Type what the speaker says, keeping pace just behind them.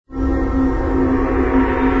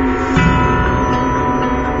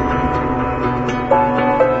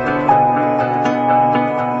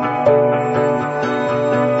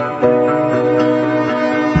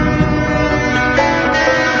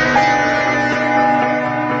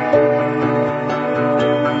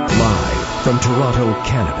From Toronto,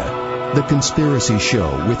 Canada, The Conspiracy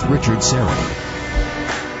Show with Richard Serra.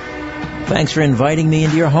 Thanks for inviting me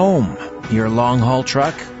into your home, your long-haul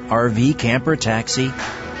truck, RV, camper, taxi,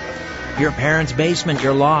 your parents' basement,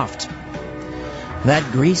 your loft, that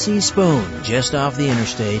greasy spoon just off the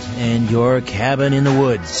interstate, and your cabin in the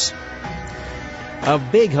woods. A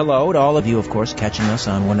big hello to all of you, of course, catching us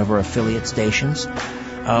on one of our affiliate stations,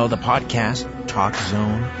 the podcast,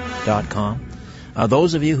 TalkZone.com.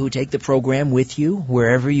 Those of you who take the program with you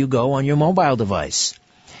wherever you go on your mobile device,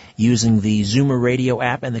 using the Zoomer Radio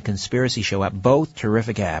app and the Conspiracy Show app, both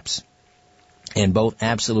terrific apps, and both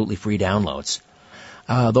absolutely free downloads.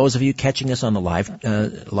 Those of you catching us on the live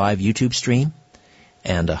YouTube stream,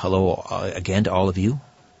 and hello again to all of you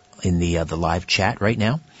in the live chat right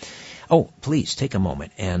now. Oh, please take a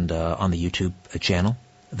moment and on the YouTube channel,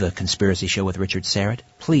 The Conspiracy Show with Richard Serra,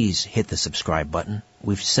 please hit the subscribe button.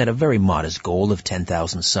 We've set a very modest goal of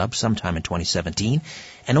 10,000 subs sometime in 2017,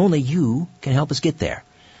 and only you can help us get there.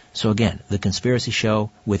 So again, The Conspiracy Show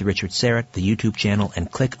with Richard Serra, the YouTube channel, and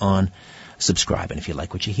click on subscribe. And if you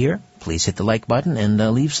like what you hear, please hit the like button and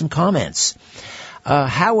leave some comments.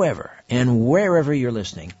 However, and wherever you're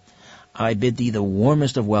listening, I bid thee the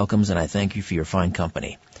warmest of welcomes, and I thank you for your fine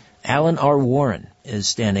company. Alan R. Warren is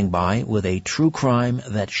standing by with a true crime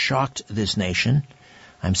that shocked this nation.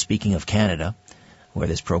 I'm speaking of Canada, where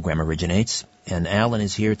this program originates, and Alan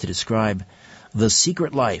is here to describe the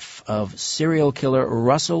secret life of serial killer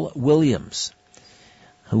Russell Williams,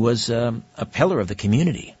 who was a pillar of the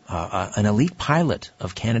community, an elite pilot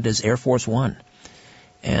of Canada's Air Force One.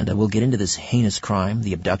 And we'll get into this heinous crime,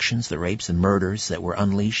 the abductions, the rapes, and murders that were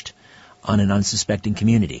unleashed on an unsuspecting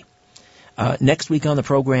community. Next week on the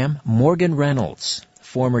program, Morgan Reynolds,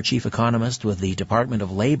 former chief economist with the Department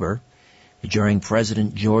of Labor during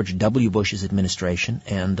President George W. Bush's administration,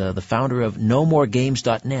 and the founder of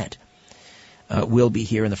NoMoreGames.net, will be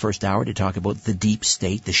here in the first hour to talk about the deep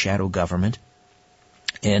state, the shadow government.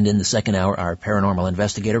 And in the second hour, our paranormal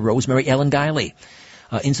investigator, Rosemary Ellen Guiley.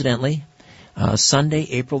 Incidentally, Sunday,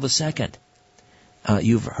 April the 2nd,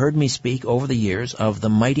 you've heard me speak over the years of the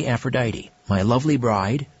mighty Aphrodite, my lovely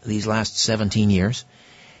bride these last 17 years.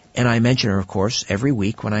 And I mention her, of course, every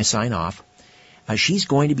week when I sign off. She's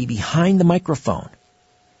going to be behind the microphone,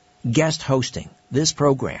 guest hosting this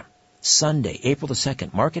program, Sunday, April the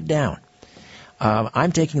 2nd. Mark it down.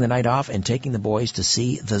 I'm taking the night off and taking the boys to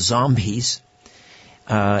see the Zombies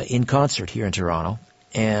in concert here in Toronto.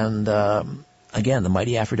 And again, the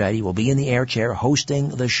mighty Aphrodite will be in the air chair hosting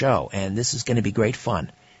the show. And this is going to be great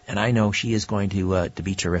fun. And I know she is going to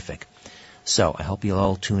be terrific. So I hope you'll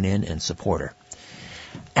all tune in and support her.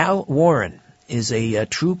 Al Warren is a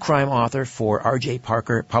true crime author for R.J.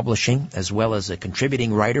 Parker Publishing, as well as a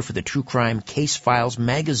contributing writer for the True Crime Case Files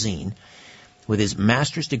magazine, with his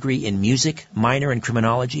master's degree in music, minor in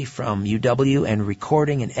criminology from UW, and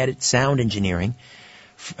recording and edit sound engineering,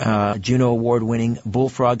 Juno Award-winning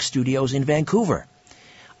Bullfrog Studios in Vancouver.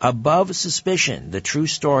 Above Suspicion, the true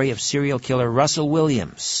story of serial killer Russell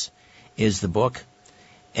Williams is the book.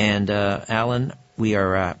 And Alan, we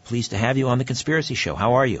are pleased to have you on The Conspiracy Show.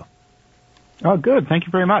 How are you? Oh, good. Thank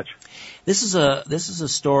you very much. This is a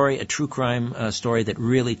story, a true crime story that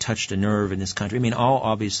really touched a nerve in this country. I mean,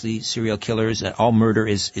 obviously serial killers, all murder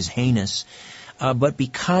is heinous, but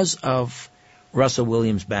because of Russell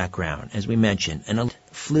Williams' background, as we mentioned, and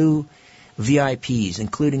flew VIPs,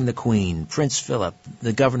 including the Queen, Prince Philip,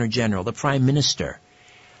 the Governor General, the Prime Minister.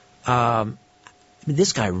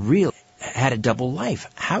 This guy really had a double life.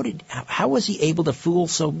 How was he able to fool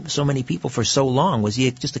so many people for so long? Was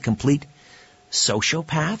he just a complete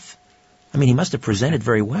sociopath? I mean, he must have presented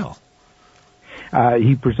very well.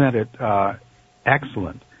 He presented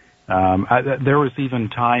excellent. There was even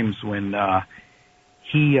times when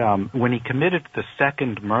he committed the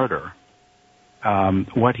second murder,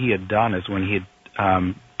 what he had done is when he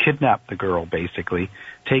had kidnapped the girl, basically,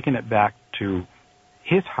 taken it back to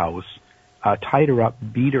his house, tied her up,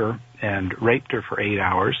 beat her, and raped her for 8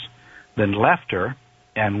 hours, then left her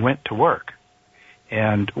and went to work.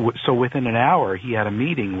 And so within an hour, he had a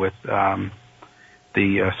meeting with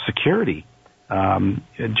the security,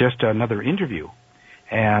 just another interview.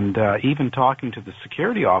 And even talking to the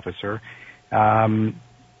security officer,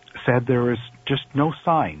 said there was just no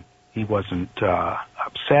sign. He wasn't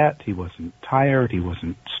upset, he wasn't tired, he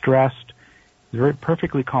wasn't stressed. He was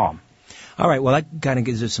perfectly calm. All right, well, that kind of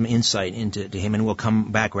gives us some insight into him, and we'll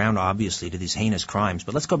come back around, obviously, to these heinous crimes.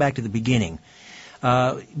 But let's go back to the beginning.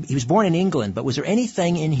 He was born in England, but was there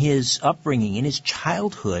anything in his upbringing, in his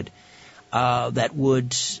childhood, that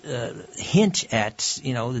would hint at,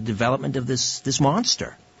 the development of this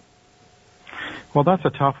monster? Well, that's a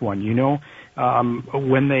tough one.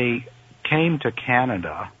 When they came to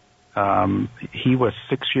Canada, he was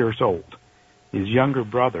 6 years old. His younger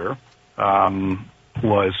brother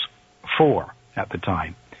was 4 at the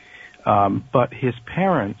time. But his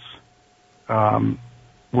parents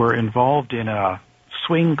were involved in a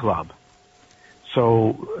swing club.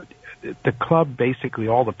 So the club, basically,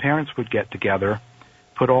 all the parents would get together,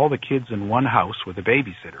 put all the kids in one house with a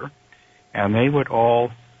babysitter, and they would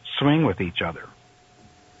all swing with each other.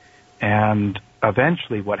 And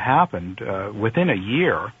eventually what happened, within a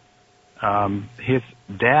year, his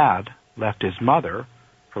dad left his mother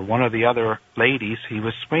for one of the other ladies he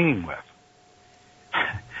was swinging with.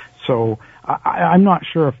 So I'm not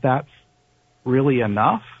sure if that's really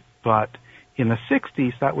enough, but in the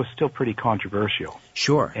 60s, that was still pretty controversial.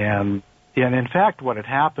 Sure. And in fact, what had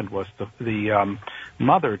happened was the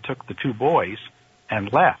mother took the 2 boys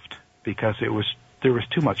and left because there was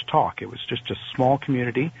too much talk. It was just a small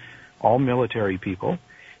community, all military people,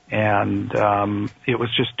 and it was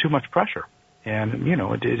just too much pressure. And,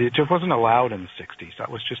 it just wasn't allowed in the 60s.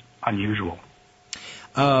 That was just unusual.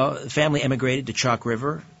 Family emigrated to Chalk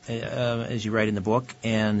River, as you write in the book,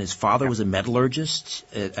 and his father was a metallurgist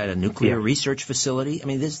at a nuclear research facility. I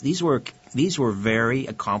mean, these were very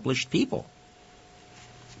accomplished people.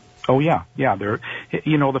 Oh yeah.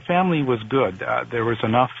 The family was good. There was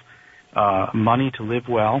enough money to live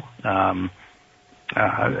well.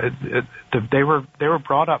 They were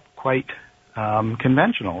brought up quite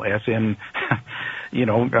conventional, as in,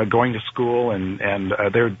 going to school, and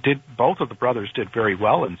both of the brothers did very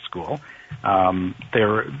well in school.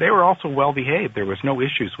 They were also well behaved. There was no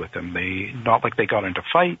issues with them. Not like they got into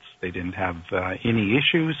fights. They didn't have any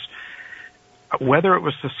issues. Whether it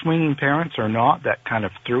was the swinging parents or not that kind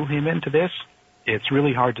of threw him into this, it's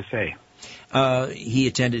really hard to say. He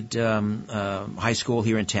attended high school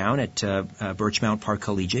here in town at Birchmount Park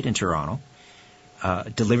Collegiate in Toronto.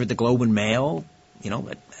 Delivered the Globe and Mail,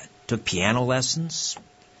 took piano lessons.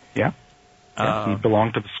 Yeah. He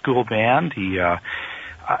belonged to the school band. He,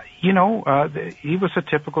 he was a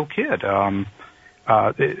typical kid. And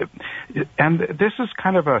this is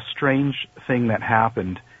kind of a strange thing that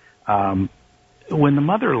happened. When the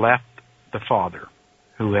mother left the father,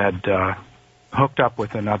 who had hooked up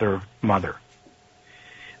with another mother,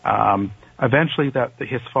 eventually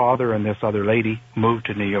his father and this other lady moved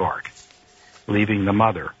to New York, leaving the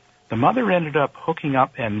mother. The mother ended up hooking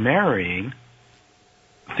up and marrying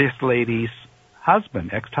this lady's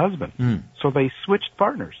husband, ex-husband. Mm. So they switched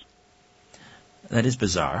partners. That is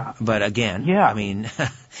bizarre. But again, I mean,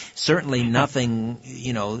 certainly nothing,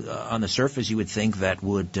 on the surface you would think that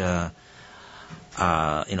would,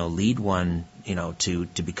 lead one,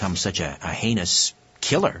 to become such a heinous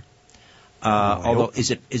killer. Although, is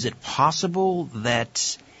it possible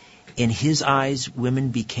that in his eyes, women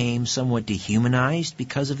became somewhat dehumanized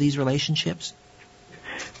because of these relationships?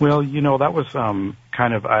 Well, that was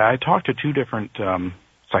I talked to 2 different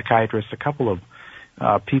psychiatrists, a couple of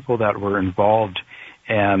people that were involved,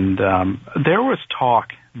 and there was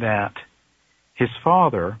talk that his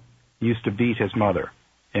father used to beat his mother,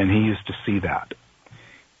 and he used to see that.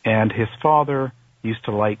 And his father used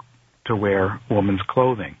to like to wear women's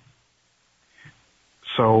clothing.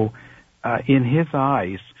 So, in his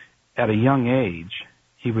eyes, at a young age,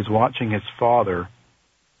 he was watching his father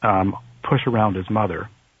push around his mother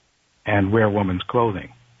and wear women's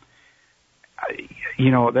clothing.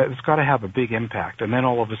 That's got to have a big impact. And then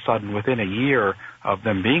all of a sudden, within a year of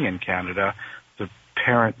them being in Canada, the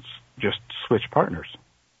parents just switch partners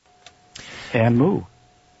and move.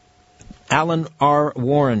 Alan R.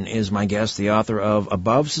 Warren is my guest, the author of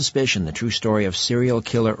Above Suspicion, the true story of serial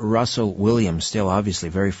killer Russell Williams, still obviously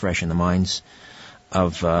very fresh in the minds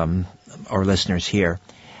of our listeners here.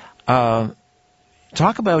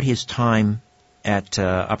 Talk about his time at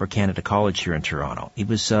Upper Canada College here in Toronto. He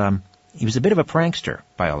was a bit of a prankster,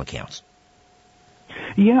 by all accounts.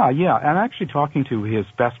 Yeah. I'm actually talking to his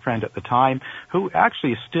best friend at the time, who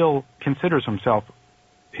actually still considers himself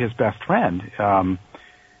his best friend.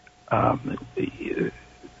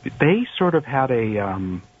 They sort of had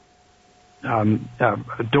a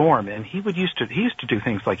dorm, and he used to do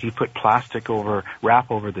things like he put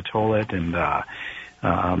wrap over the toilet,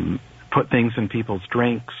 and put things in people's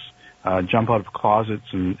drinks, jump out of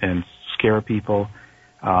closets and scare people.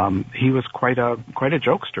 He was quite a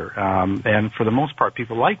jokester, and for the most part,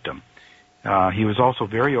 people liked him. He was also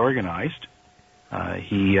very organized.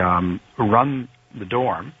 He run the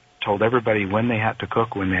dorm, told everybody when they had to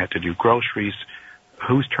cook, when they had to do groceries,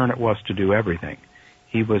 whose turn it was to do everything.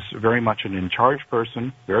 He was very much an in-charge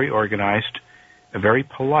person, very organized, very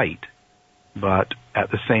polite, but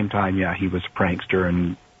at the same time, he was a prankster,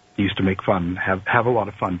 and used to make fun, have a lot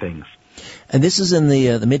of fun things. And this is in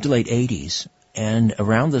the mid to late 80s, and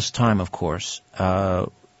around this time, of course,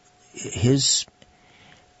 his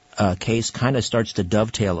case kind of starts to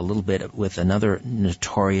dovetail a little bit with another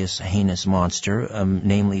notorious, heinous monster,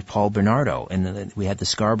 namely Paul Bernardo. And we had the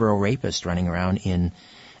Scarborough rapist running around in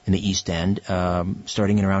the East End,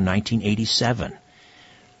 starting in around 1987.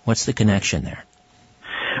 What's the connection there?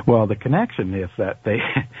 Well, the connection is that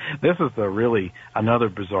this is really another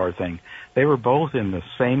bizarre thing. They were both in the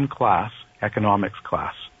same class, economics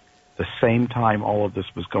class, the same time all of this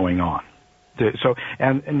was going on. So,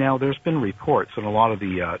 and now there's been reports, and a lot of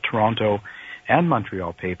the Toronto and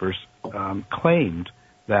Montreal papers claimed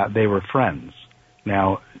that they were friends.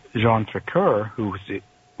 Now, Jean Tricoeur, who was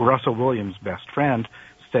Russell Williams' best friend,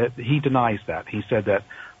 said he denies that. He said that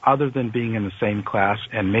other than being in the same class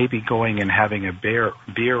and maybe going and having a beer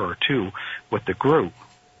or two with the group,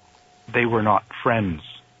 they were not friends.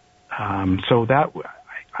 So that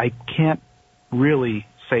I can't really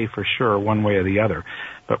say for sure one way or the other.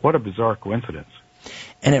 But what a bizarre coincidence.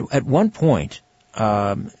 And at one point,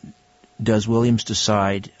 does Williams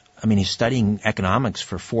decide, he's studying economics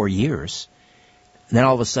for 4 years, and then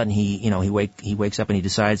all of a sudden he wakes up and he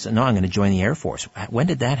decides, no, I'm going to join the Air Force. When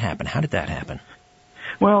did that happen? How did that happen?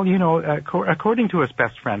 Well, according to his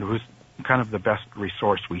best friend, who's kind of the best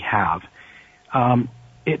resource we have,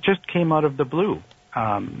 it just came out of the blue.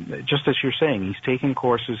 Just as you're saying, he's taking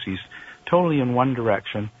courses, he's totally in one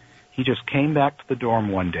direction. He just came back to the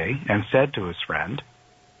dorm one day and said to his friend,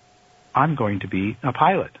 I'm going to be a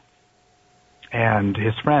pilot. And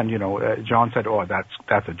his friend, John said, oh,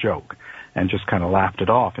 that's a joke, and just kind of laughed it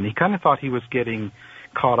off. And he kind of thought he was getting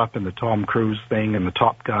caught up in the Tom Cruise thing and the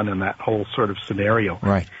Top Gun and that whole sort of scenario,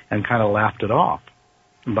 right, and kind of laughed it off.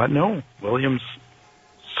 But no, Williams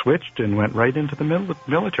switched and went right into the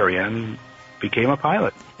military and became a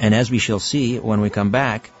pilot. And as we shall see when we come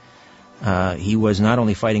back, he was not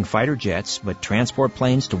only fighting fighter jets, but transport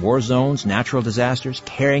planes to war zones, natural disasters,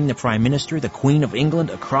 carrying the Prime Minister, the Queen of England,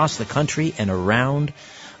 across the country and around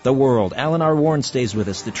the world. Alan R. Warren stays with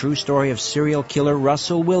us. The true story of serial killer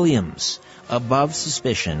Russell Williams, above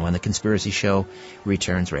suspicion, when The Conspiracy Show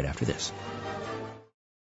returns right after this.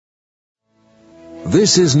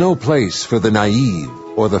 This is no place for the naive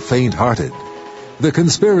or the faint-hearted. The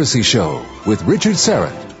Conspiracy Show with Richard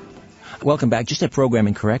Serrett. Welcome back. Just a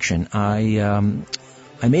programming correction. I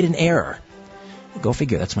made an error. Go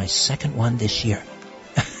figure. That's my second one this year.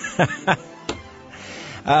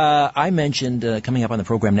 I mentioned, coming up on the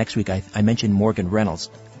program next week, I mentioned Morgan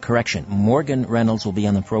Reynolds. Correction. Morgan Reynolds will be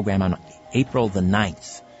on the program on April the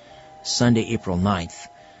 9th, Sunday, April 9th.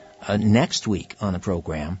 Next week on the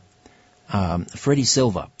program, Freddie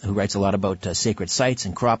Silva, who writes a lot about sacred sites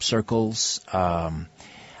and crop circles, and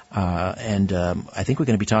I think we're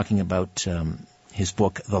going to be talking about his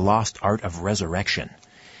book, The Lost Art of Resurrection.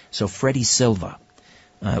 So Freddie Silva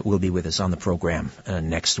will be with us on the program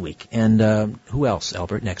next week. And who else,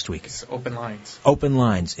 Albert, next week? It's Open Lines. Open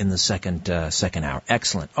Lines in the second hour.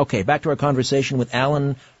 Excellent. Okay, back to our conversation with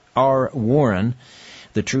Alan R. Warren,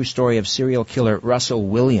 the true story of serial killer Russell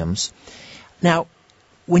Williams. Now,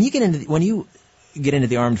 when you get into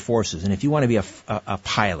the armed forces, and if you want to be a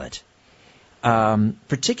pilot,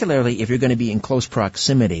 particularly if you're going to be in close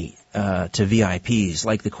proximity to VIPs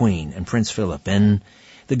like the Queen and Prince Philip and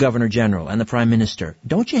the Governor General and the Prime Minister,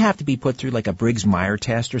 don't you have to be put through like a Briggs-Meyer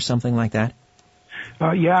test or something like that?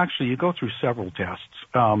 Yeah, actually, you go through several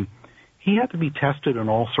tests. He had to be tested on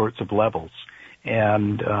all sorts of levels,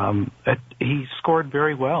 and he scored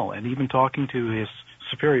very well. And even talking to his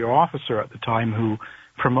superior officer at the time who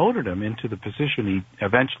promoted him into the position he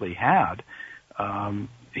eventually had,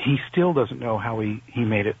 he still doesn't know how he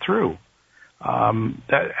made it through. And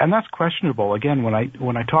that's questionable. Again, when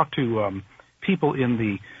I talk to people in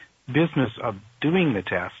the business of doing the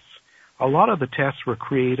tests, a lot of the tests were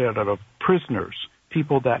created out of prisoners,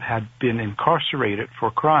 people that had been incarcerated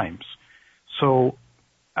for crimes. So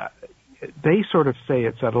they sort of say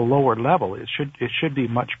it's at a lower level. It should be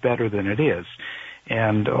much better than it is.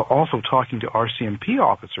 And also talking to RCMP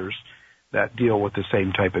officers that deal with the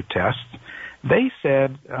same type of tests, they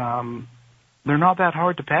said they're not that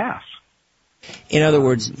hard to pass. In other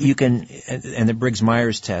words, you can, and the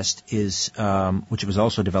Briggs-Myers test is, which was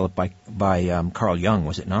also developed by Carl Jung,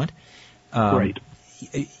 was it not? Right.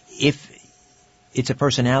 If it's a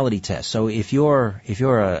personality test, so if you're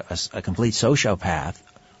a complete sociopath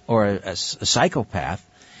or a psychopath,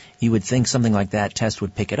 you would think something like that test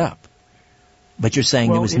would pick it up. But you're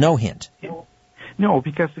saying there was no hint. No,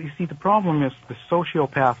 because you see, the problem is the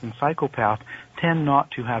sociopath and psychopath tend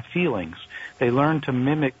not to have feelings. They learn to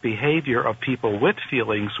mimic behavior of people with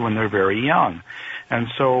feelings when they're very young. And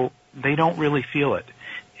so they don't really feel it.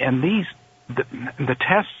 And the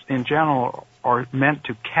tests in general are meant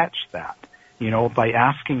to catch that, by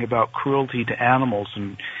asking about cruelty to animals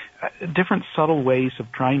and different subtle ways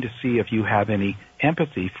of trying to see if you have any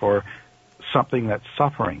empathy for something that's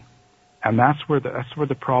suffering. And that's where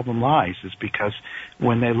the problem lies, is because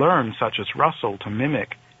when they learn, such as Russell, to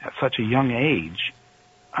mimic at such a young age,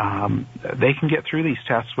 they can get through these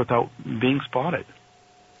tests without being spotted.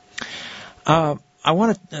 I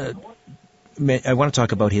want to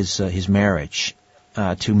talk about his marriage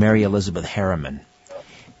to Mary Elizabeth Harriman,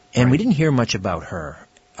 and we didn't hear much about her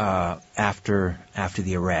after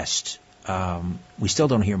the arrest. We still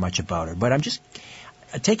don't hear much about her, but I'm just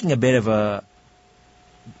taking a bit of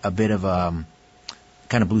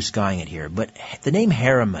kind of blue skying it here. But the name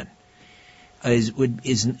Harriman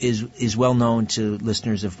is well known to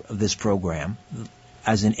listeners of this program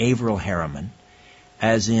as in Averill Harriman,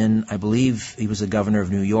 as in, I believe he was the governor of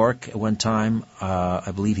New York at one time.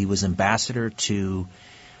 I believe he was ambassador to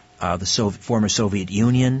the former Soviet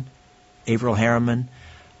Union, Averill Harriman.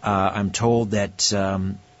 I'm told that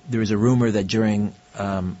there is a rumor that during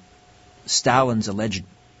Stalin's alleged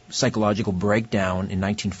psychological breakdown in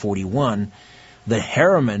 1941, that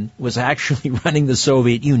Harriman was actually running the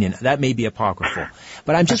Soviet Union. That may be apocryphal.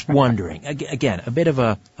 But I'm just wondering, again, a bit of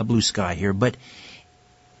a blue sky here, but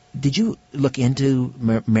did you look into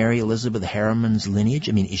Mary Elizabeth Harriman's lineage?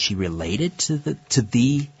 I mean, is she related to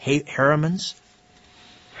the Harrimans?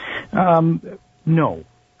 No.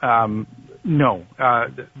 No.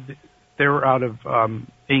 They were out of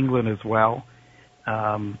England as well,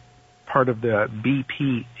 part of the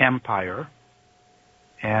BP Empire,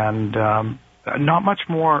 and not much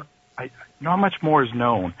more is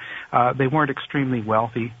known. They weren't extremely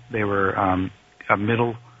wealthy. They were a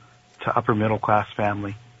middle to upper middle class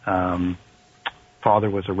family. Father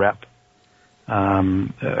was a rep.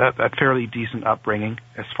 A fairly decent upbringing,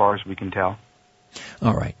 as far as we can tell.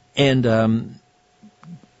 All right. And I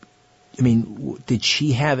mean, did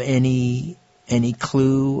she have any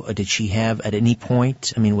clue? Or did she have at any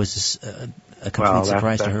point? I mean, was this a complete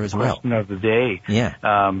surprise to her as well? Question of the day. Yeah.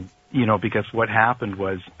 Because what happened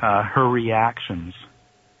was her reactions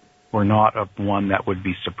were not of one that would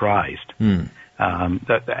be surprised.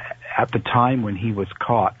 At the time when he was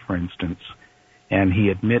caught, for instance, and he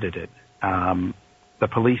admitted it, the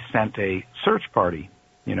police sent a search party,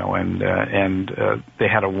 and they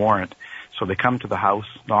had a warrant. So they come to the house,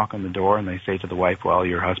 knock on the door, and they say to the wife, well,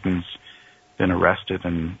 your husband's been arrested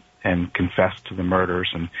and confessed to the murders,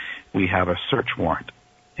 and we have a search warrant.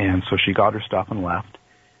 And so she got her stuff and left.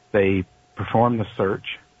 They performed the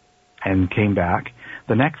search and came back.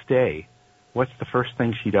 The next day, what's the first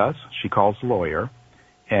thing she does? She calls a lawyer,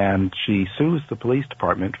 and she sues the police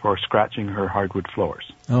department for scratching her hardwood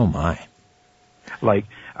floors. Oh, my. Like,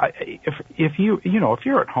 if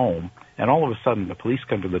you're at home and all of a sudden the police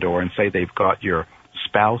come to the door and say they've got your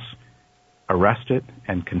spouse arrested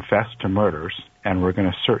and confessed to murders and we're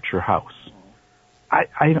going to search your house,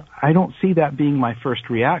 I don't see that being my first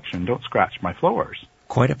reaction. Don't scratch my floors.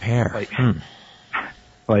 Quite a pair.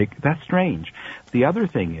 Like, that's strange. The other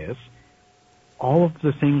thing is, all of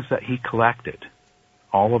the things that he collected,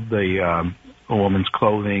 all of the woman's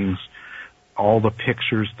clothing, all the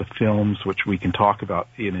pictures, the films, which we can talk about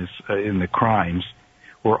in the crimes,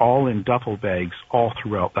 were all in duffel bags all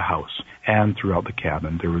throughout the house and throughout the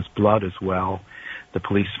cabin. There was blood as well. The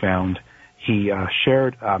police found he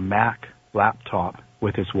shared a Mac laptop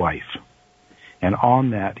with his wife, and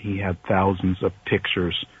on that he had thousands of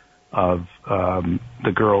pictures of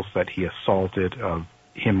the girls that he assaulted, of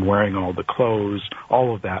him wearing all the clothes,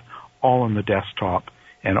 all of that, all on the desktop,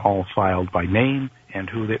 and all filed by name and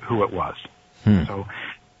who it was. So,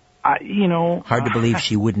 hard to believe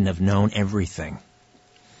she wouldn't have known everything.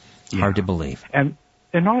 Yeah. Hard to believe. And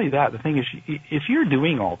not only that, the thing is, if you're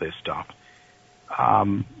doing all this stuff,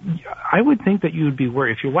 I would think that you would be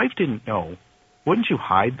worried. If your wife didn't know, wouldn't you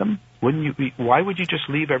hide them? Why would you just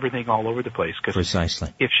leave everything all over the place? 'Cause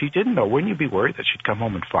precisely. If she didn't know, wouldn't you be worried that she'd come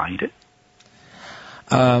home and find it?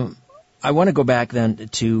 I want to go back then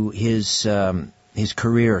to his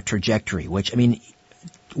career trajectory, which, I mean,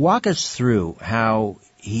 walk us through how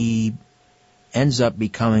he ends up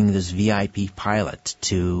becoming this VIP pilot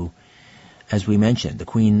to, as we mentioned, the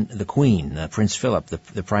Queen, Prince Philip,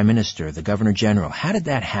 the Prime Minister, the Governor General. How did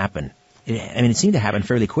that happen? It seemed to happen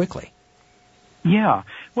fairly quickly. Yeah.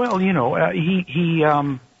 Well, he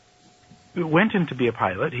went in to be a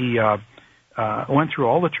pilot. He went through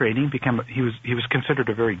all the training. He was considered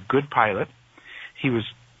a very good pilot. He was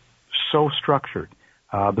so structured.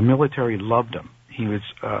 The military loved him. He was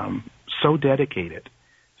so dedicated,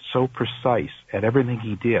 so precise at everything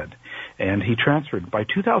he did. And he transferred. By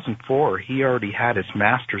 2004, he already had his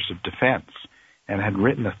Master's of Defense and had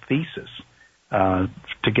written a thesis to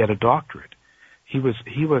get a doctorate. He was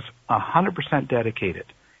 100% dedicated,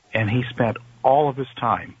 and he spent all of his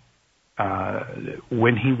time.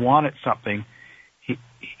 When he wanted something,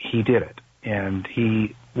 he did it, and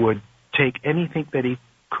he would take anything that he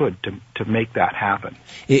could to make that happen.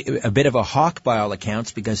 A bit of a hawk by all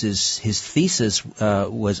accounts, because his thesis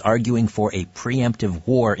was arguing for a preemptive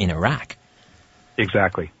war in Iraq.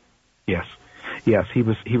 Exactly. Yes, he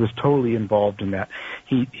was totally involved in that.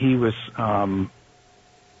 He was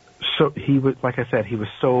like I said, he was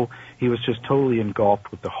just totally engulfed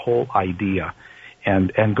with the whole idea,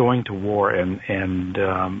 and going to war, and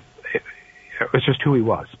it was just who he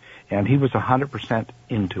was. And he was 100%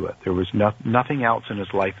 into it. There was nothing else in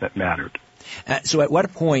his life that mattered. So at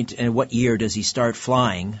what point and what year does he start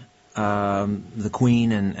flying the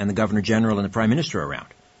Queen and the Governor General and the Prime Minister around?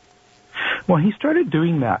 Well, he started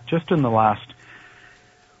doing that just in the last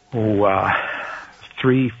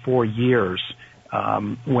 3-4 years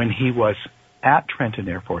when he was at Trenton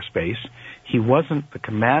Air Force Base. He wasn't the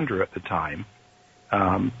commander at the time,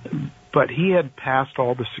 but he had passed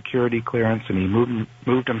all the security clearance, and he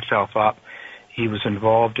moved himself up. He was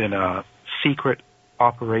involved in a secret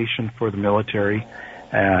operation for the military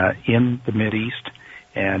in the Mideast,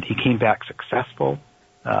 and he came back successful.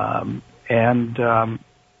 They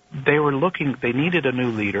needed a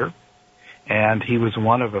new leader, and he was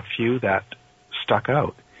one of a few that stuck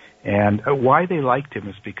out. And why they liked him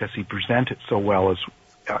is because he presented so well, as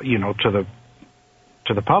to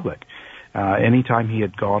the public. Anytime he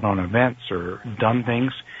had gone on events or done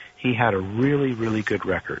things, he had a really, really good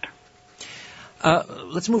record.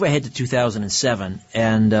 Let's move ahead to 2007,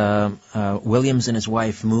 and Williams and his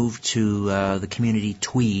wife moved to the community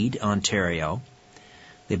Tweed, Ontario.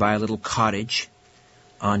 They buy a little cottage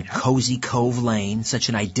on Cozy Cove Lane, such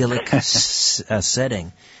an idyllic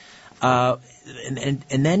setting. And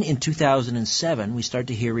then in 2007, we start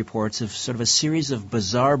to hear reports of sort of a series of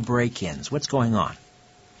bizarre break-ins. What's going on?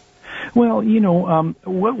 Well,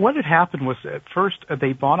 what had happened was, at first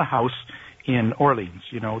they bought a house in Orleans,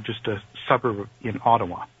 just a suburb in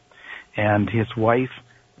Ottawa, and his wife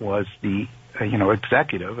was the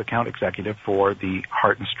account executive for the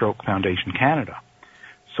Heart and Stroke Foundation Canada,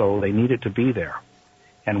 so they needed to be there.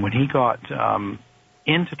 And when he got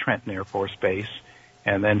into Trenton Air Force Base,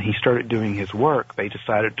 and then he started doing his work, they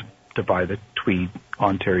decided to buy the Tweed,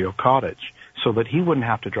 Ontario cottage so that he wouldn't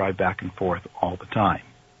have to drive back and forth all the time.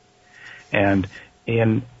 And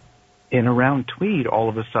in around Tweed, all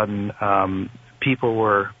of a sudden, people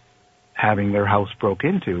were having their house broke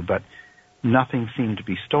into, but nothing seemed to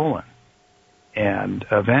be stolen. And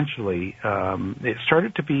eventually, it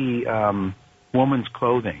started to be woman's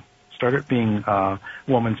clothing, started being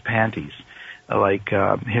woman's panties. Like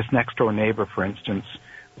his next-door neighbor, for instance,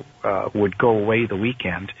 would go away the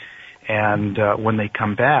weekend, and when they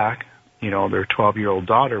come back, their 12-year-old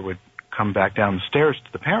daughter would come back down the stairs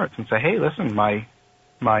to the parents and say, "Hey, listen, my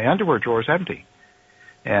underwear drawer's empty."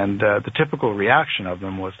 And the typical reaction of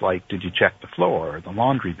them was like, "Did you check the floor or the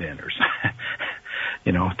laundry bin or something?"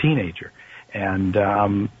 Teenager. And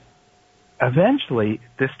eventually,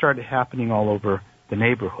 this started happening all over the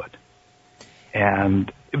neighborhood.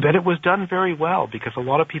 But it was done very well, because a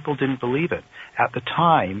lot of people didn't believe it. At the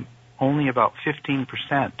time, only about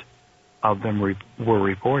 15% of them were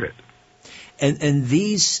reported. And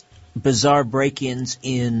these bizarre break-ins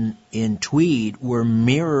in Tweed were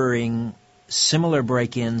mirroring similar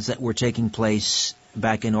break-ins that were taking place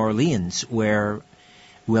back in Orleans, where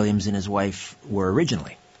Williams and his wife were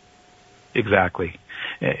originally. Exactly.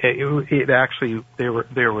 It actually, they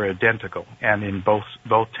were identical, and in both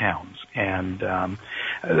towns, and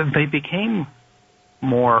they became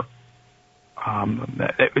more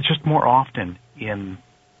just more often in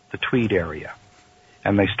the Tweed area,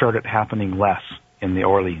 and they started happening less in the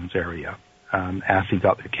Orleans area as he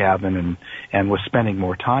got the cabin and was spending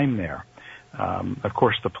more time there. Of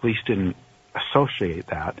course, the police didn't associate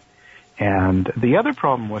that, and the other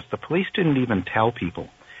problem was the police didn't even tell people.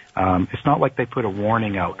 It's not like they put a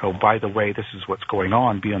warning out, "Oh, by the way, this is what's going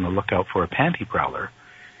on, be on the lookout for a panty prowler."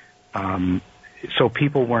 So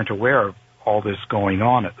people weren't aware of all this going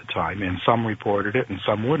on at the time, and some reported it and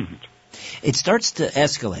some wouldn't. It starts to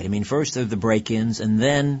escalate. I mean, first are the break-ins, and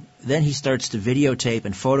then he starts to videotape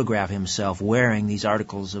and photograph himself wearing these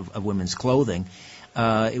articles of women's clothing.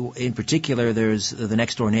 In particular, there's the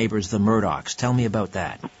next-door neighbors, the Murdaughs. Tell me about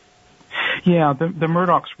that. Yeah, the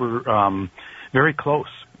Murdaughs were very close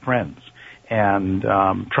friends and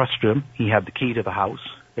trusted him. He had the key to the house.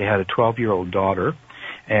 They had a 12-year-old daughter,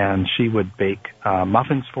 and she would bake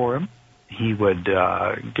muffins for him. He would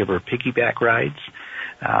give her piggyback rides.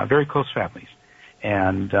 Very close families.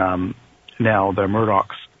 And now the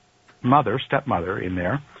Murdoch's stepmother in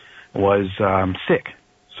there, was sick.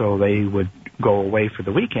 So they would go away for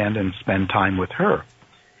the weekend and spend time with her.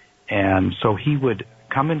 And so he would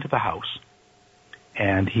come into the house,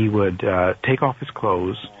 and he would take off his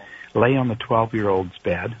clothes, lay on the 12-year-old's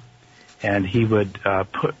bed, and he would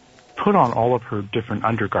put on all of her different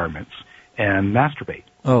undergarments and masturbate.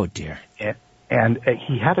 Oh, dear. And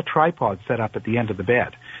he had a tripod set up at the end of the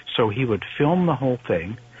bed, so he would film the whole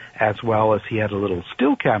thing, as well as he had a little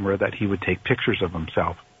still camera that he would take pictures of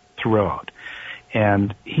himself throughout.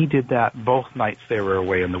 And he did that both nights they were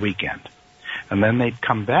away on the weekend. And then they'd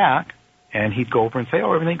come back, and he'd go over and say,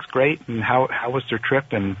 oh, everything's great, and how was their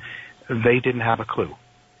trip? And they didn't have a clue.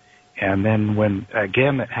 And then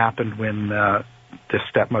it happened when the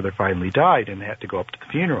stepmother finally died and they had to go up to the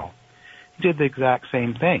funeral. He did the exact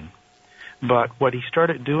same thing. But what he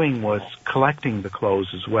started doing was collecting the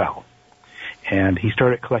clothes as well. And he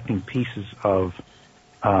started collecting pieces of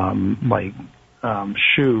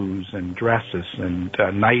shoes and dresses and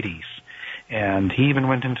nighties. And he even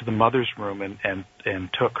went into the mother's room and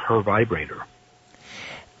took her vibrator.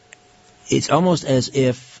 It's almost as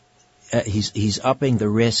if he's upping the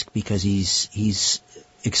risk because he's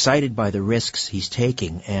excited by the risks he's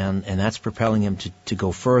taking, and that's propelling him to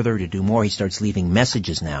go further, to do more. He starts leaving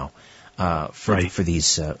messages now for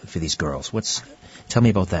these girls. Tell me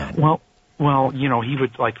about that. Well, he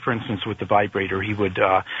would, like, for instance, with the vibrator, he would,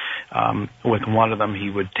 with one of them, he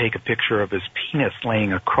would take a picture of his penis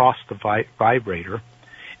laying across the vibrator,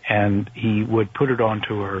 and he would put it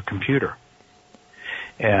onto her computer.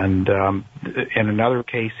 And in another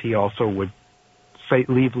case, he also would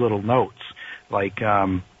leave little notes, like,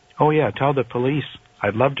 oh yeah, tell the police,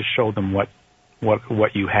 I'd love to show them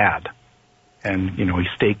what you had. And,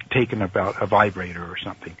 he's taken about a vibrator or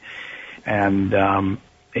something. And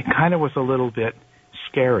it kind of was a little bit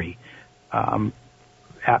scary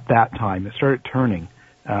at that time. It started turning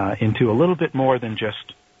into a little bit more than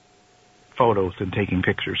just photos and taking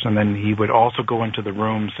pictures. And then he would also go into the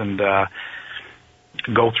rooms and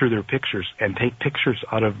go through their pictures and take pictures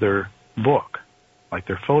out of their book, like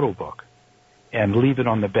their photo book, and leave it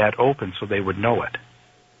on the bed open so they would know it.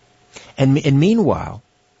 And meanwhile,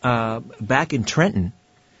 back in Trenton,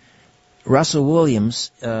 Russell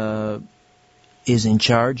Williams is in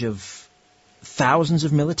charge of thousands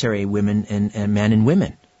of military women and men and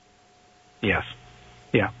women. Yes.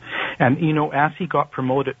 Yeah. And, as he got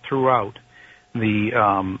promoted throughout,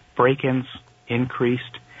 the break-ins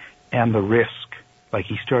increased and the risk. Like,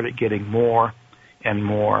 he started getting more and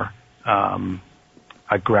more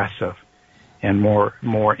aggressive and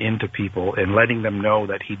more into people and letting them know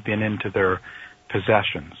that he'd been into their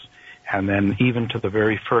possessions. And then even to the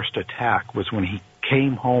very first attack was when he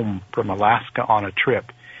came home from Alaska on a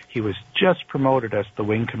trip. He was just promoted as the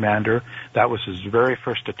wing commander. That was his very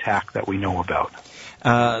first attack that we know about.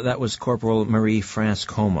 That was Corporal Marie-France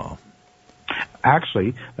Como.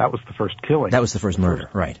 Actually, that was the first killing. That was the first murder,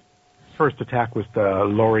 right. First attack was the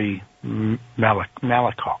Lori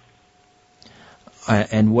Malikoff.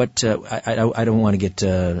 And what I don't want to get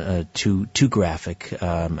too graphic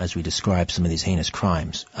as we describe some of these heinous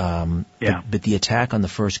crimes. But the attack on the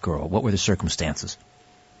first girl, what were the circumstances?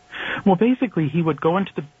 Well, basically, he would go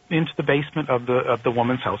into the basement of the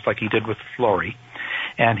woman's house, like he did with Lori,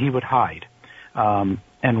 and he would hide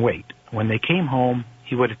and wait. When they came home,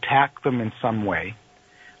 he would attack them in some way,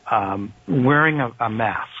 wearing a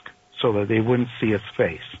mask so that they wouldn't see his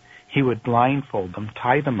face. He would blindfold them,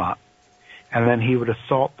 tie them up, and then he would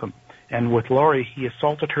assault them. And with Lori, he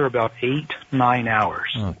assaulted her about 8-9 hours.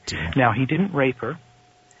 Oh, dear. Now, he didn't rape her.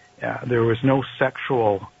 There was no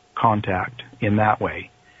sexual contact in that way.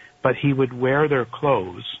 But he would wear their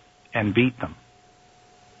clothes and beat them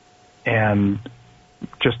and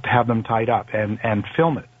just have them tied up and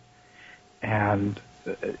film it. And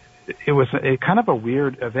it was kind of a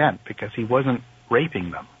weird event because he wasn't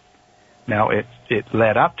raping them. Now, it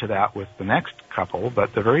led up to that with the next couple,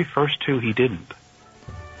 but the very first two he didn't.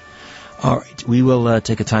 All right, we will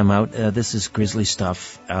take a time out. This is grisly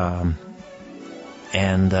stuff, and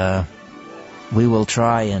we will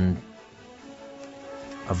try and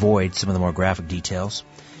avoid some of the more graphic details.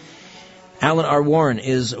 Alan R. Warren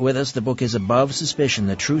is with us. The book is Above Suspicion,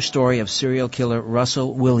 the true story of serial killer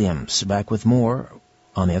Russell Williams. Back with more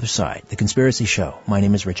on the other side. The Conspiracy Show. My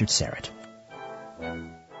name is Richard Serrett.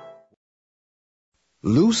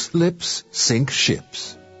 Loose lips sink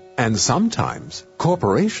ships. and sometimes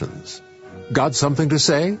corporations. Got something to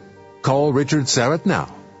say? Call Richard Serrett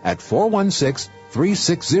now at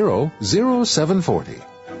 416-360-0740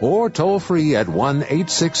 or toll free at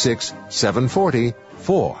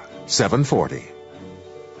 1-866-740-4740.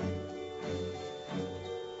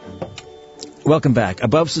 Welcome back.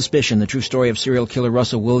 Above Suspicion, the true story of serial killer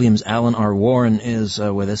Russell Williams. Alan R. Warren is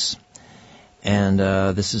with us. And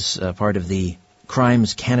this is part of the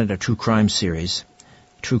Crimes Canada True Crime series.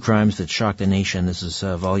 True Crimes That Shocked the Nation. This is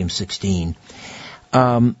volume 16.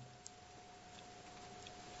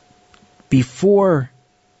 Before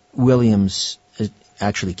Williams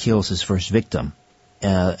actually kills his first victim,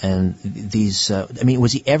 and these,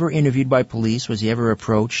 was he ever interviewed by police? Was he ever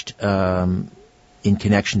approached in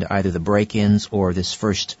connection to either the break-ins or this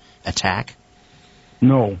first attack?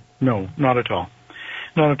 No, not at all.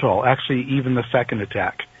 Not at all. Actually, even the second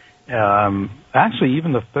attack. Actually,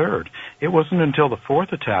 even the third. It wasn't until the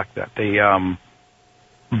fourth attack that they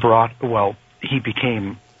he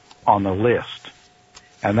became on the list.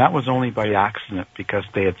 And that was only by accident because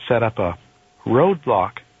they had set up a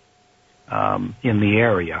roadblock in the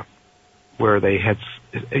area where they had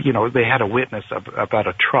a witness about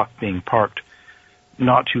a truck being parked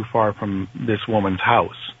not too far from this woman's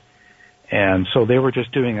house. And so they were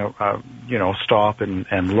just doing a stop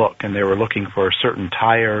and look, and they were looking for a certain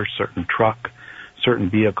tire, certain truck, certain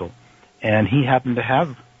vehicle. And he happened to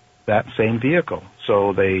have that same vehicle.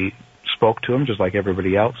 So they spoke to him just like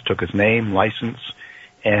everybody else, took his name, license,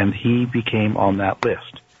 and he became on that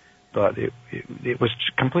list. But it was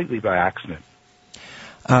completely by accident.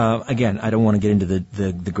 Again, I don't want to get into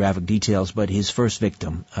the graphic details, but his first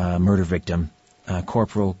victim, murder victim,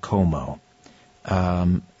 Corporal Como,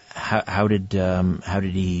 how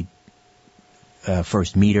did he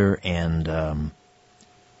first meet her, and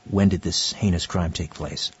when did this heinous crime take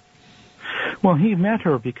place? Well, he met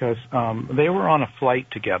her because they were on a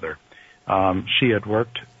flight together. She had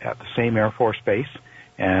worked at the same Air Force base,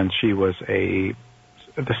 and she was the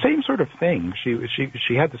same sort of thing.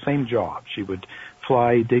 She had the same job. She would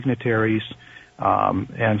fly dignitaries,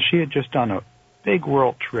 and she had just done a big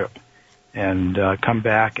world trip and come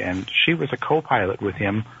back, and she was a co-pilot with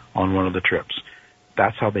him on one of the trips.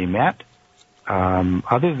 That's how they met.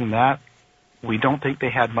 Other than that, we don't think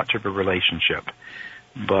they had much of a relationship.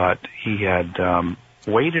 But he had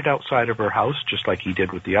waited outside of her house, just like he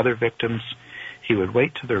did with the other victims. He would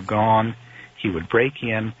wait till they're gone. He would break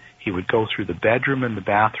in. He would go through the bedroom and the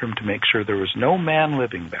bathroom to make sure there was no man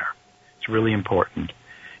living there. It's really important.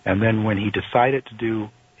 And then when he decided to do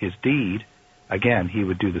his deed, again, he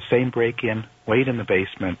would do the same break-in, wait in the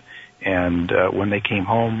basement, and when they came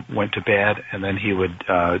home, went to bed, and then he would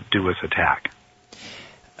do his attack.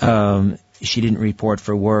 She didn't report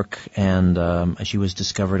for work, and she was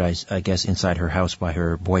discovered, I guess, inside her house by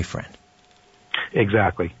her boyfriend.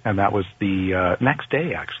 Exactly, and that was the next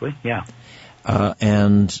day, actually, yeah.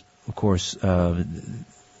 And, of course,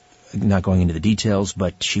 not going into the details,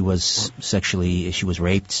 but she was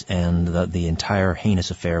raped, and the entire heinous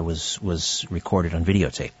affair was recorded on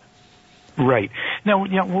videotape. Right. Now,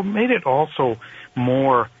 what made it also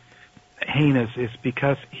more heinous is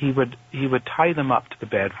because he would tie them up to the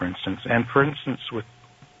bed, for instance, and for instance with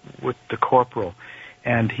the corporal,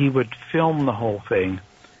 and he would film the whole thing.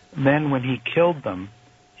 Then when he killed them,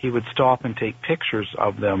 he would stop and take pictures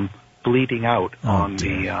of them bleeding out on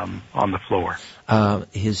the floor.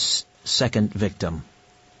 His second victim,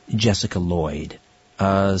 Jessica Lloyd,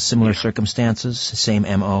 similar circumstances, same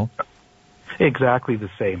MO? Exactly the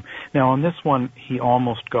same. Now on this one, he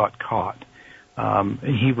almost got caught.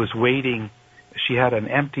 He was waiting. She had an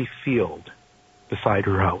empty field beside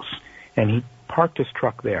her house, and he parked his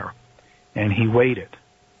truck there, and he waited,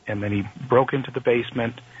 and then he broke into the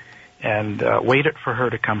basement and waited for her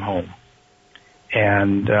to come home.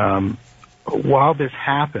 And while this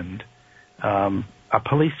happened, a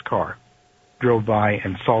police car drove by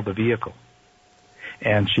and saw the vehicle,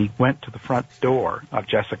 and she went to the front door of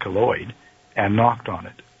Jessica Lloyd and knocked on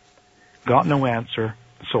it. Got no answer,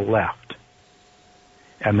 so left.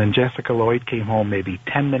 And then Jessica Lloyd came home maybe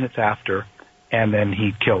 10 minutes after, and then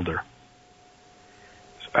he killed her.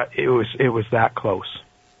 It was that close.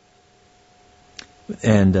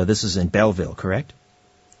 And this is in Belleville, correct?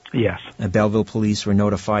 Yes. Belleville police were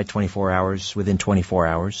notified within 24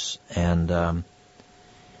 hours, and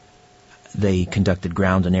they conducted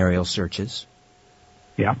ground and aerial searches.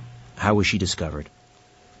 Yeah. How was she discovered?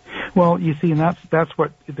 Well, you see, and that's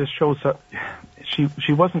what this shows up.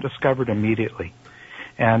 She wasn't discovered immediately.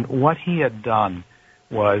 And what he had done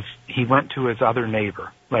was he went to his other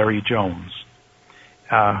neighbor, Larry Jones,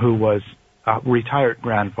 who was a retired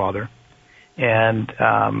grandfather, and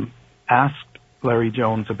asked Larry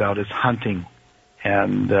Jones about his hunting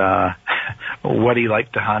and what he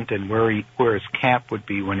liked to hunt and where his camp would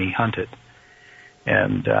be when he hunted.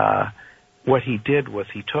 And what he did was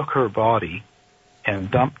he took her body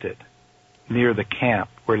and dumped it near the camp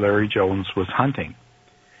where Larry Jones was hunting.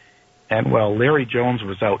 And while Larry Jones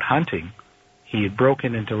was out hunting, he had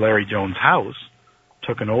broken into Larry Jones' house,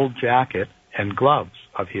 took an old jacket and gloves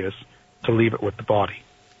of his to leave it with the body.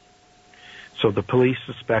 So the police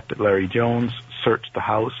suspected Larry Jones, searched the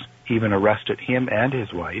house, even arrested him and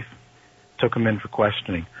his wife, took him in for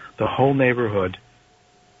questioning. The whole neighborhood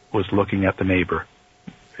was looking at the neighbor.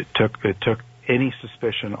 It took any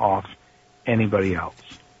suspicion off anybody else.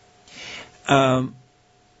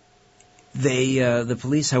 The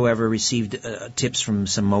police, however, received tips from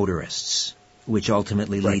some motorists, which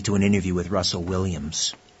ultimately lead to an interview with Russell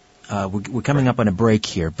Williams. We're coming up on a break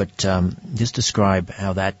here, but just describe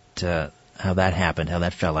how that happened, how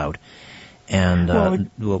that fell out, and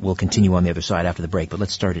we'll continue on the other side after the break. But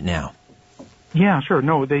let's start it now. Yeah, sure.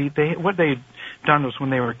 No, they what they'd done was when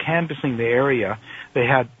they were canvassing the area, they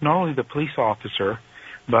had not only the police officer,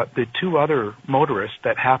 but the two other motorists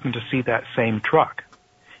that happened to see that same truck.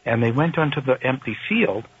 And they went onto the empty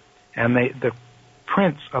field, and the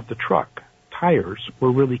prints of the truck tires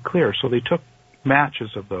were really clear. So they took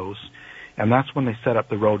matches of those, and that's when they set up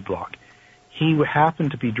the roadblock. He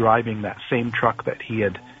happened to be driving that same truck that he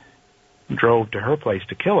had drove to her place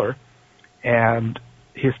to kill her, and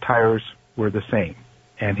his tires were the same,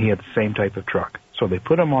 and he had the same type of truck. So they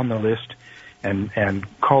put him on the list and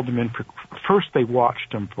called him in. First, they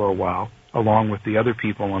watched him for a while, along with the other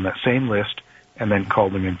people on that same list, and then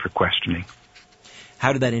called him in for questioning.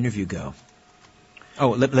 How did that interview go?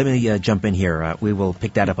 Oh, let me jump in here. We will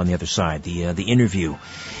pick that up on the other side. The interview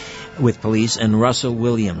with police and Russell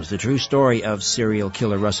Williams, the true story of serial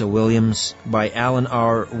killer Russell Williams, by Alan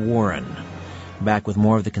R. Warren. Back with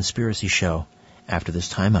more of The Conspiracy Show after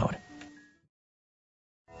this timeout.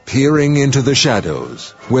 Peering into the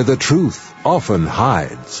shadows, where the truth often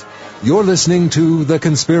hides. You're listening to The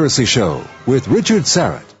Conspiracy Show with Richard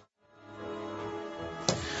Serrett.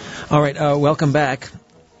 All right, welcome back.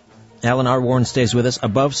 Alan R. Warren stays with us.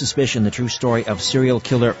 Above Suspicion, the true story of serial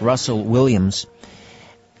killer Russell Williams.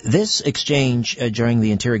 This exchange during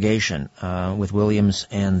the interrogation with Williams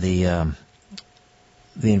and the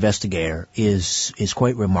investigator is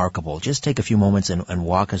quite remarkable. Just take a few moments and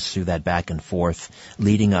walk us through that back and forth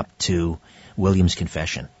leading up to Williams'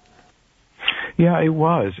 confession. Yeah, it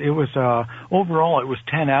was. It was overall it was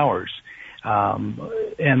 10 hours,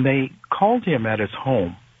 and they called him at his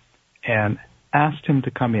home and asked him to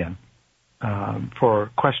come in for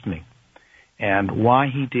questioning, and why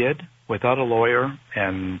he did without a lawyer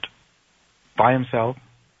and by himself,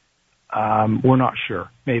 we're not sure.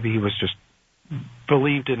 Maybe he was just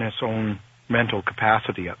believed in his own mental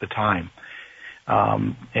capacity at the time.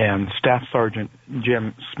 And Staff Sergeant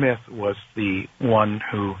Jim Smith was the one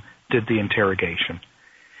who did the interrogation.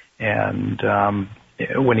 And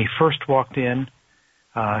when he first walked in,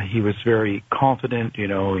 he was very confident, he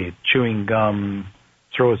had chewing gum,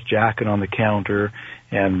 throw his jacket on the counter,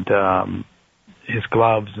 and his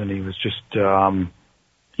gloves, and he was just, and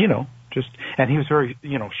he was very,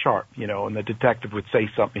 sharp, and the detective would say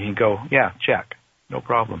something, he'd go, yeah, check, no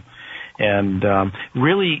problem. And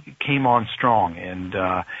really came on strong, and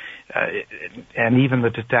even the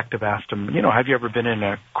detective asked him, have you ever been in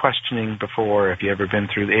a questioning before? Have you ever been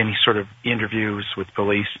through any sort of interviews with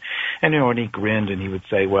police? And, and he grinned and he would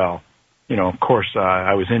say, well, of course,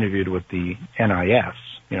 I was interviewed with the NIS,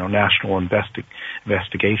 National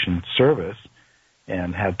Investigation Service,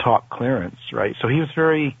 and had top clearance, right? So he was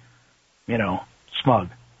very, smug.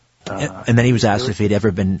 And then he was asked if he'd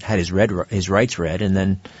ever had his rights read, and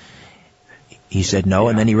then he said no,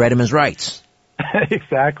 and then he read him his rights.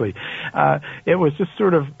 Exactly. It was just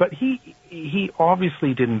sort of, but he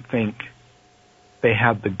obviously didn't think they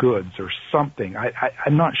had the goods or something.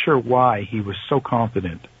 I'm not sure why he was so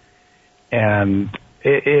confident. And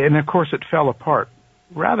of course it fell apart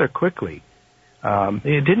rather quickly.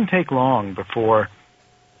 It didn't take long before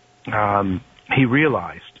he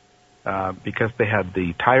realized, because they had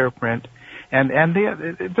the tire print, and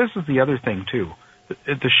this is the other thing too.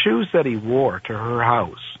 The shoes that he wore to her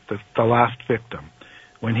house, the last victim,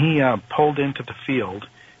 when he pulled into the field,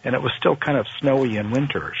 and it was still kind of snowy and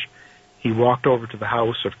winterish, he walked over to the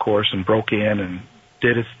house, of course, and broke in and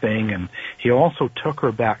did his thing, and he also took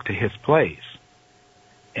her back to his place.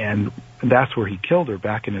 And that's where he killed her,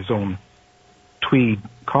 back in his own tweed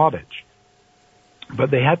cottage. But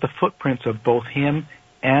they had the footprints of both him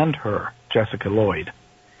and her, Jessica Lloyd,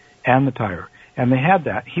 and the tire. And they had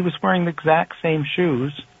that. He was wearing the exact same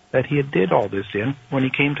shoes that he had did all this in when he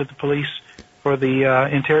came to the police for the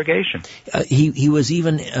interrogation. He was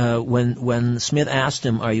even when Smith asked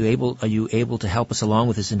him, "Are you able to help us along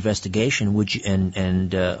with this investigation?" Would you?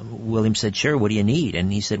 And Williams said, "Sure. What do you need?"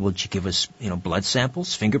 And he said, "Would you give us blood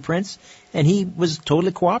samples, fingerprints?" And he was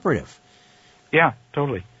totally cooperative. Yeah,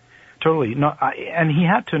 totally. No, and he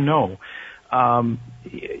had to know.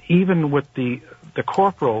 Even with the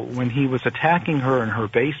corporal, when he was attacking her in her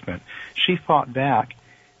basement, she fought back.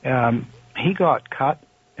 He got cut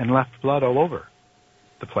and left blood all over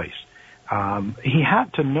the place. He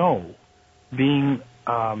had to know, being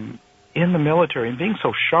in the military and being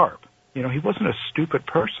so sharp. He wasn't a stupid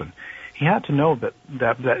person. He had to know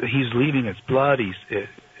that he's leaving his blood.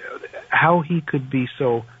 How he could be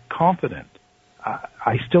so confident.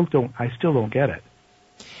 I still don't get it.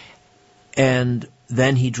 And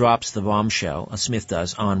then he drops the bombshell, Smith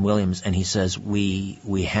does, on Williams, and he says, we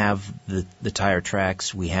have the tire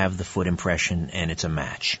tracks, we have the foot impression, and it's a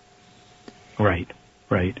match. Right.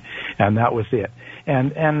 And that was it.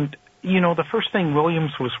 And the first thing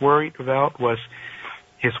Williams was worried about was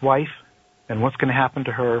his wife and what's going to happen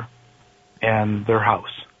to her and their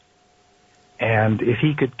house. And if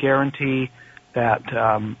he could guarantee that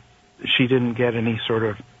she didn't get any sort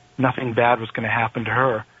of, nothing bad was going to happen to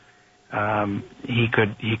her, he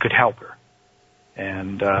could help her.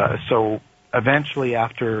 And so eventually,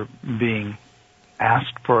 after being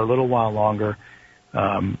asked for a little while longer,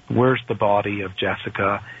 where's the body of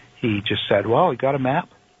Jessica, he just said, well, he got a map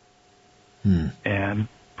and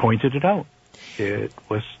pointed it out. It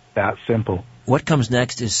was that simple. What comes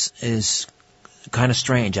next is kind of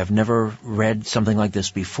strange. I've never read something like this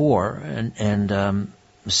before. And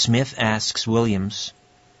Smith asks Williams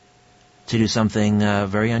to do something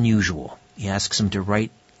very unusual. He asks him to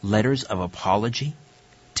write letters of apology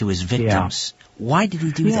to his victims. Yeah. Why did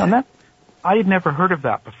he do that? I had never heard of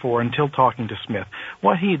that before until talking to Smith.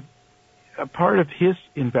 A part of his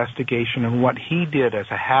investigation and what he did as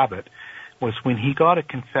a habit was when he got a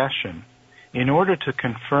confession, in order to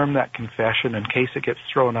confirm that confession in case it gets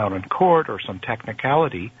thrown out in court or some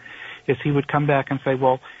technicality, is he would come back and say,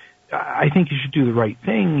 well, I think you should do the right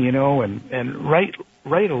thing, and write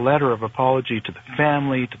a letter of apology to the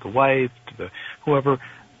family, to the wife, to the whoever,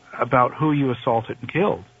 about who you assaulted and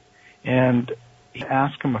killed. And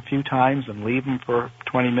ask him a few times and leave him for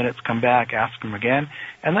 20 minutes, come back, ask him again,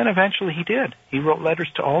 and then eventually he did. He wrote letters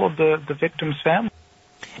to all of the victims' families.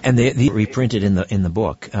 And they reprinted in the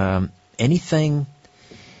book. Anything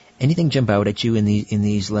jump out at you in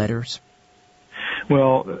these letters?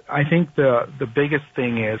 Well, I think the biggest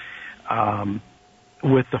thing is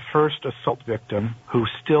with the first assault victim,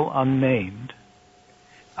 who's still unnamed.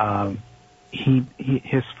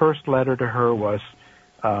 His first letter to her was,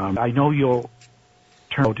 I know you'll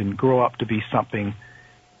turn out and grow up to be something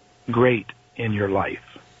great in your life.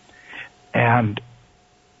 And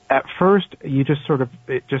at first,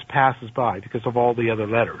 it just passes by because of all the other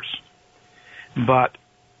letters. But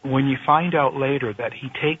when you find out later that he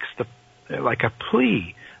takes like a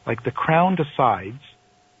plea, like the Crown decides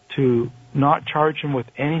to not charge him with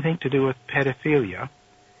anything to do with pedophilia,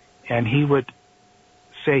 and he would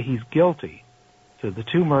say he's guilty to the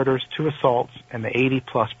 2 murders, 2 assaults, and the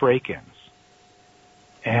 80-plus break-ins.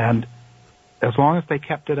 And as long as they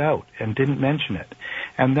kept it out and didn't mention it.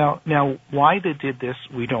 And now why they did this,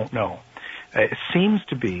 we don't know. It seems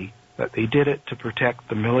to be that they did it to protect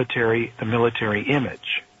the military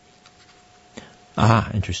image.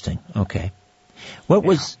 Ah, interesting. Okay. What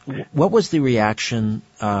was the reaction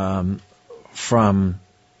from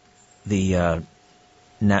the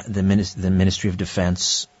Ministry of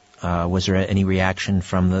Defense? Was there any reaction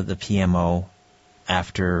from the PMO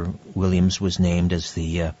after Williams was named as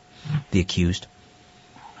the accused?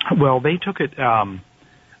 Well, they took it.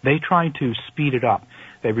 They tried to speed it up.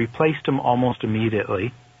 They replaced him almost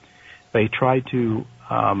immediately. They tried to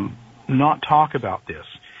not talk about this.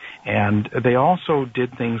 And they also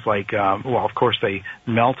did things like, of course, they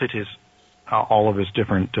melted all of his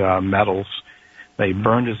different medals. They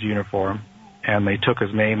burned his uniform, and they took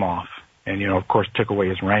his name off, and of course, took away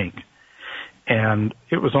his rank. And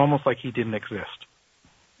it was almost like he didn't exist.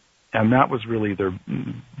 And that was really the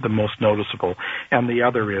most noticeable. And the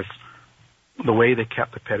other is the way they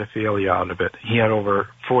kept the pedophilia out of it. He had over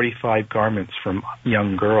 45 garments from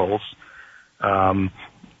young girls.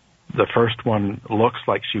 The first one looks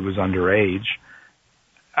like she was underage.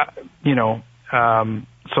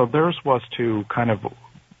 So theirs was to kind of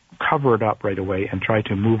cover it up right away and try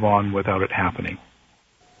to move on without it happening.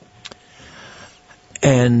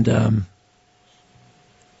 And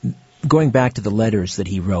going back to the letters that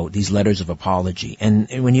he wrote, these letters of apology, and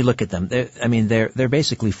when you look at them, they're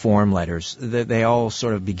basically form letters. They all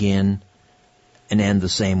sort of begin and end the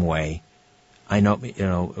same way. I know,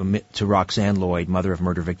 to Roxanne Lloyd, mother of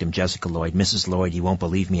murder victim Jessica Lloyd, Mrs. Lloyd, you won't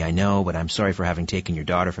believe me, I know, but I'm sorry for having taken your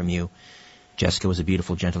daughter from you. Jessica was a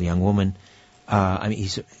beautiful, gentle young woman.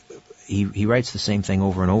 He writes the same thing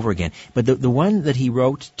over and over again. But the one that he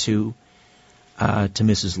wrote to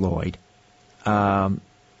Mrs. Lloyd,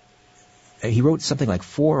 he wrote something like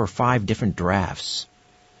 4 or 5 different drafts.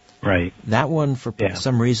 Right. That one, for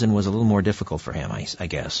some reason, was a little more difficult for him, I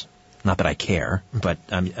guess. Not that I care, but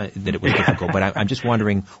that it was difficult. But I'm just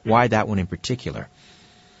wondering why that one in particular.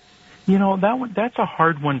 That's a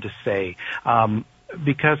hard one to say,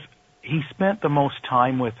 because he spent the most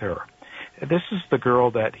time with her. This is the girl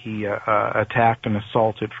that he attacked and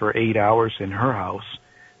assaulted for 8 hours in her house,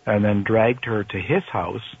 and then dragged her to his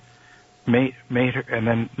house, made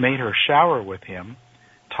her shower with him,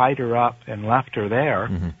 tied her up and left her there,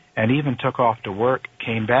 mm-hmm. and even took off to work,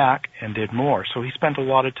 came back and did more. So he spent a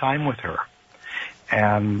lot of time with her.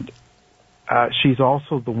 And she's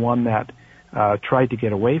also the one that tried to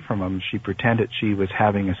get away from him. She pretended she was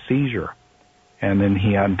having a seizure, and then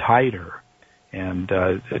he untied her and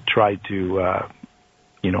tried to,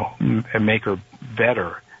 make her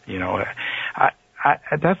better.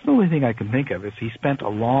 That's the only thing I can think of, is he spent a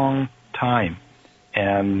long time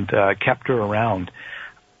and kept her around.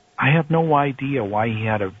 I have no idea why he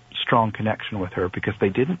had a strong connection with her, because they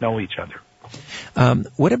didn't know each other.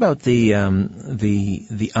 What about the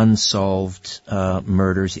unsolved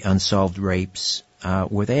murders, the unsolved rapes?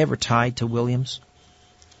 Were they ever tied to Williams?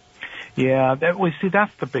 Yeah,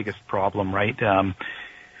 that's the biggest problem, right?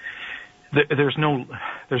 There's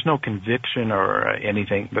no conviction or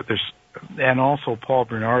anything, but and also Paul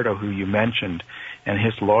Bernardo, who you mentioned, and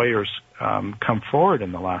his lawyers come forward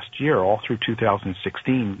in the last year, all through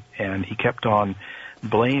 2016, and he kept on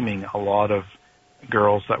blaming a lot of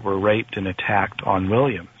girls that were raped and attacked on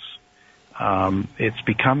Williams. It's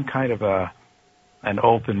become kind of an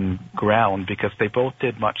open ground, because they both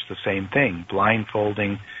did much the same thing: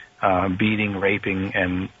 blindfolding, beating, raping,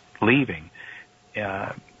 and leaving.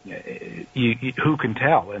 Who can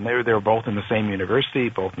tell? And they were both in the same university,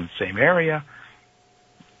 both in the same area.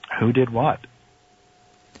 Who did what?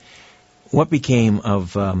 What became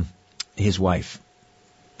of his wife,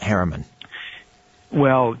 Harriman?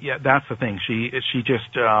 Well, yeah, that's the thing. She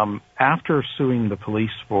just after suing the police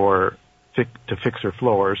to fix her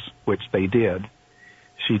floors, which they did,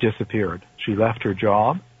 she disappeared. She left her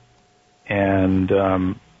job and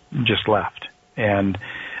just left. And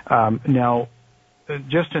now,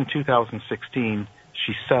 just in 2016,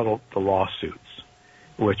 she settled the lawsuits,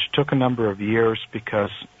 which took a number of years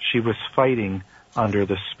because she was fighting under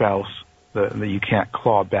the spouse, the you can't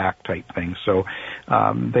claw back type thing. So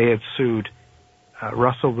they had sued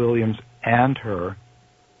Russell Williams and her,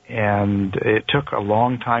 and it took a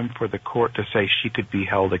long time for the court to say she could be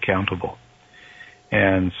held accountable.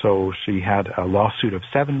 And so she had a lawsuit of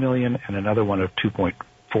 $7 million and another one of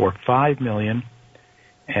 $2.45 million,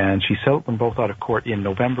 and she settled them both out of court in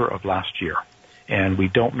November of last year. And we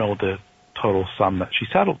don't know the total sum that she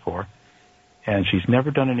settled for, and she's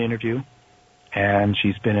never done an interview, and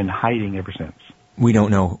she's been in hiding ever since. We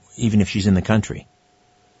don't know even if she's in the country.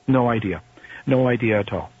 No idea. No idea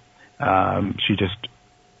at all. She just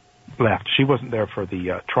left. She wasn't there for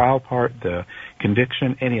the trial part, the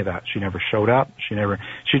conviction, any of that. She never showed up. She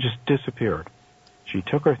just disappeared. She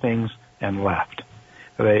took her things and left.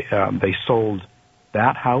 They sold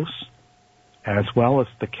that house as well as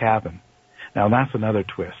the cabin. Now that's another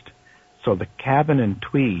twist. So the cabin in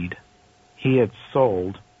Tweed, he had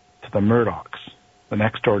sold to the Murdochs, the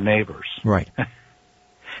next door neighbors. Right.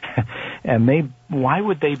 And why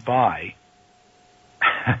would they buy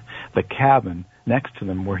the cabin next to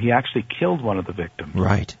them where he actually killed one of the victims?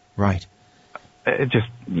 Right. It just,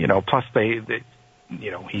 plus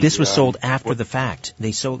this was sold after the fact.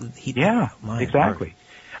 They sold. Exactly.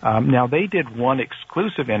 Now they did one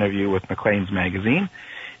exclusive interview with Maclean's magazine,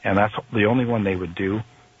 and that's the only one they would do.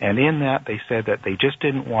 And in that, they said that they just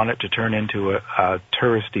didn't want it to turn into a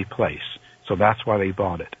touristy place, so that's why they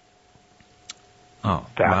bought it. Oh,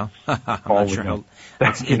 well, I'm not sure.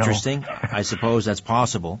 That's interesting. I suppose that's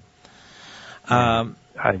possible.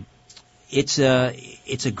 It's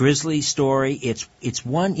a grisly story. It's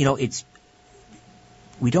one,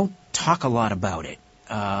 we don't talk a lot about it.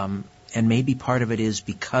 And maybe part of it is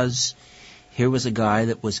because here was a guy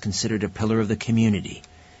that was considered a pillar of the community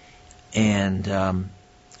and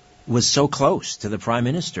was so close to the Prime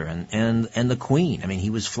Minister and the Queen. I mean,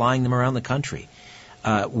 he was flying them around the country.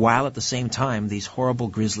 while at the same time these horrible,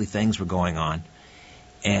 grisly things were going on.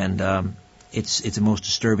 And it's a most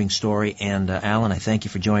disturbing story. And Alan, I thank you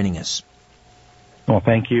for joining us. Well,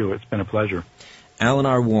 thank you. It's been a pleasure. Alan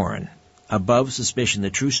R. Warren, Above Suspicion,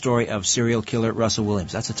 the true story of serial killer Russell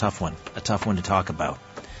Williams. That's a tough one to talk about.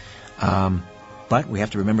 But we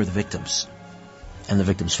have to remember the victims and the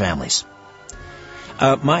victims' families.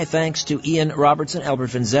 My thanks to Ian Robertson,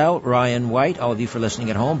 Albert Finzel, Ryan White, all of you for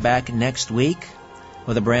listening at home. Back next week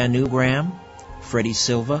with a brand new Graham. Freddie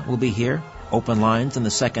Silva will be here. Open lines in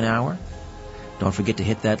the second hour. Don't forget to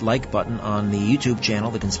hit that like button on the YouTube channel,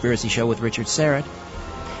 The Conspiracy Show with Richard Serrett.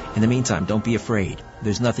 In the meantime, don't be afraid.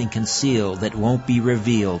 There's nothing concealed that won't be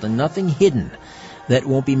revealed, and nothing hidden that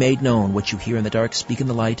won't be made known. What you hear in the dark, speak in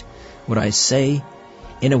the light. What I say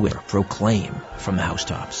in a whisper, proclaim from the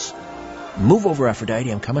housetops. Move over, Aphrodite,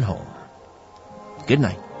 I'm coming home. Good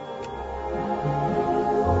night.